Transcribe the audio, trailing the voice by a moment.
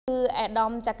គឺអាដា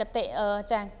មចាកតេ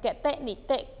ចាកតេនិ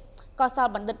តេកសល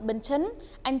បណ្ឌិតប៊ិនឈិន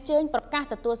អញ្ជើញប្រកាស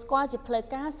ទទួលស្គាល់ជាផ្លូវ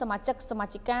ការសមាជិកសមា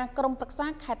ជិកាក្រុមប្រឹក្សា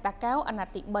ខេត្តតាកែវអាណត្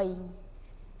តិទី 3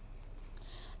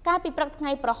 កាលពីព្រឹកថ្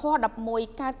ងៃប្រហ័ស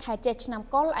 11 កើតខែចេសឆ្នាំ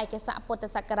កុរឯកសារពុទ្ធ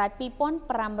សករាជ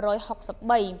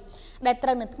 2563 ដែលត្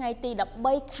រូវនៅថ្ងៃទី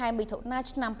 13 ខែមិថុនា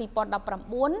ឆ្នាំ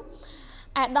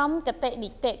 2019 អាដាមកតេនិ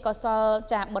តេកសល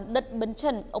ចាបណ្ឌិតប៊ិន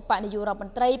ឈិនឧបនាយករដ្ឋម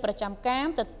ន្ត្រីប្រចាំការ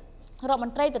រដ្ឋម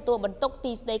ន្ត្រីទទួលបន្ទុក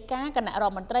ទីស្តីការគណៈរ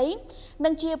ដ្ឋមន្ត្រីនិ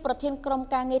ងជាប្រធានក្រុម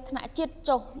ការងារថ្នាក់ជាតិ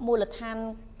ចុះមូលដ្ឋាន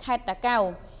ខេត្តតាកែវ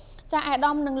ចាអា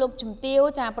ដាមនិងលោកជំទាវ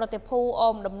ចាប្រតិភូអ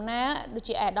មដំណើរដូច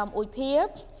ជាអាដាមអ៊ុយភា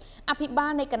អភិបា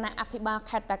លនៃគណៈអភិបាល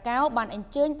ខេត្តតាកែវបានអញ្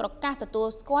ជើញប្រកាសទទួល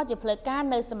ស្គាល់ជាផ្លូវការ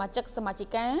នៅសមាជិកសមាជិ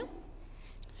កា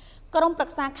ក្រុមប្រឹ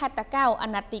ក្សាខេត្តតាកែវអា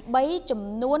ណត្តិទី 3 ចំ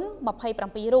នួន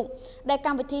 27 រូបដែលក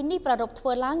ម្មវិធីនេះប្រារព្ធធ្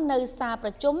វើឡើងនៅសាលប្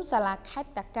រជុំសាលាខេត្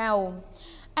តតាកែវ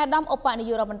អាដាមឧបនា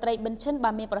យករដ្ឋមន្ត្រីប៊ិនឈិនបា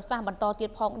នមានប្រសាសន៍បន្តទៀត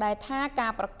ផងដែរថាកា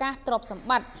រប្រកាសទ្រព្យសម្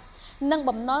បត្តិនិង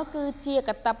បំណុលគឺជា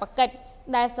កាតព្វកិច្ច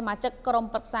ដែលសមាជិកក្រុម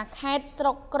ប្រឹក្សាខេត្តស្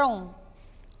រុកក្រុង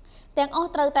ទាំងអស់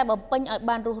ត្រូវតែបំពេញឲ្យ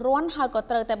បានរួសរាន់ហើយក៏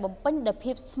ត្រូវតែបំពេញដោយ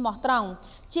ភាពស្មោះត្រង់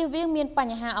ជៀសវាងមានប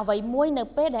ញ្ហាអ្វីមួយនៅ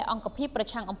ពេលដែលអង្គភាពប្រ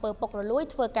ឆាំងអំពើពុករលួយ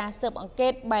ធ្វើការស៊ើបអង្កេ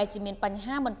តបែរជាមានបញ្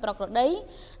ហាមិនប្រក្រតី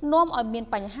នាំឲ្យមាន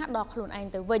បញ្ហាដល់ខ្លួនឯង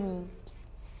ទៅវិញ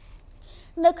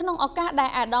នៅក្នុងឱកាសដែល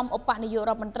អាដាមឧបនាយក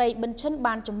រដ្ឋមន្ត្រីប៊ិនឈិន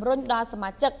បានជំរុញដល់សមា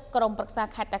ជិកក្រុមប្រឹក្សា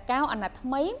ខេត្តតាកែវអាណត្តិថ្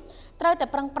មីត្រូវតែ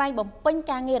ប្រឹងប្រែងបំពេញ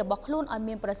ការងាររបស់ខ្លួនឲ្យ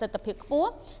មានប្រសិទ្ធភាពខ្ពស់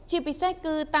ជាពិសេស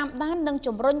គឺតាមដាននិង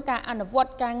ជំរុញការអនុវត្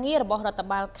តការងាររបស់រដ្ឋ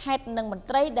បាលខេត្តនិងមន្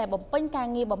ត្រីដែលបំពេញការ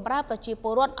ងារបម្រើប្រជាព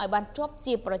លរដ្ឋឲ្យបានជាប់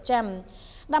ជាប្រចាំ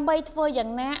ដើម្បីធ្វើយ៉ា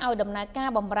ងណាឲ្យដំណើរការ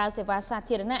បម្រើសេវាសា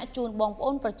ធារណៈជូនបងប្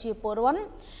អូនប្រជាពលរដ្ឋ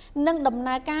និងដំ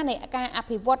ណើរការនៃការអ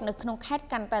ភិវឌ្ឍនៅក្នុងខេត្ត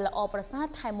កាន់តែល្អប្រសើរ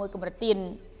ថែមមួយកម្រិតទៀត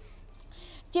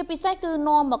ជាពិសេសគឺ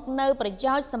នាំមកនៅប្រ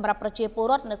យោជន៍សម្រាប់ប្រជាពល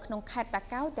រដ្ឋនៅក្នុងខេត្តតា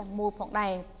កែវទាំងមូលផងដែ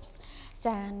រ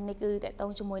ចានេះគឺតកត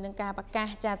ងជាមួយនឹងការប្រកាស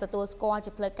ចាទទួលស្គាល់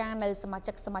ជាផ្លូវការនៅសមា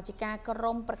ជិកសមាជិកាក្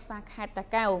រុមប្រឹក្សាខេត្តតា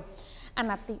កែវអា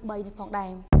ណត្តិទី 3 នេះផងដែ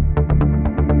រ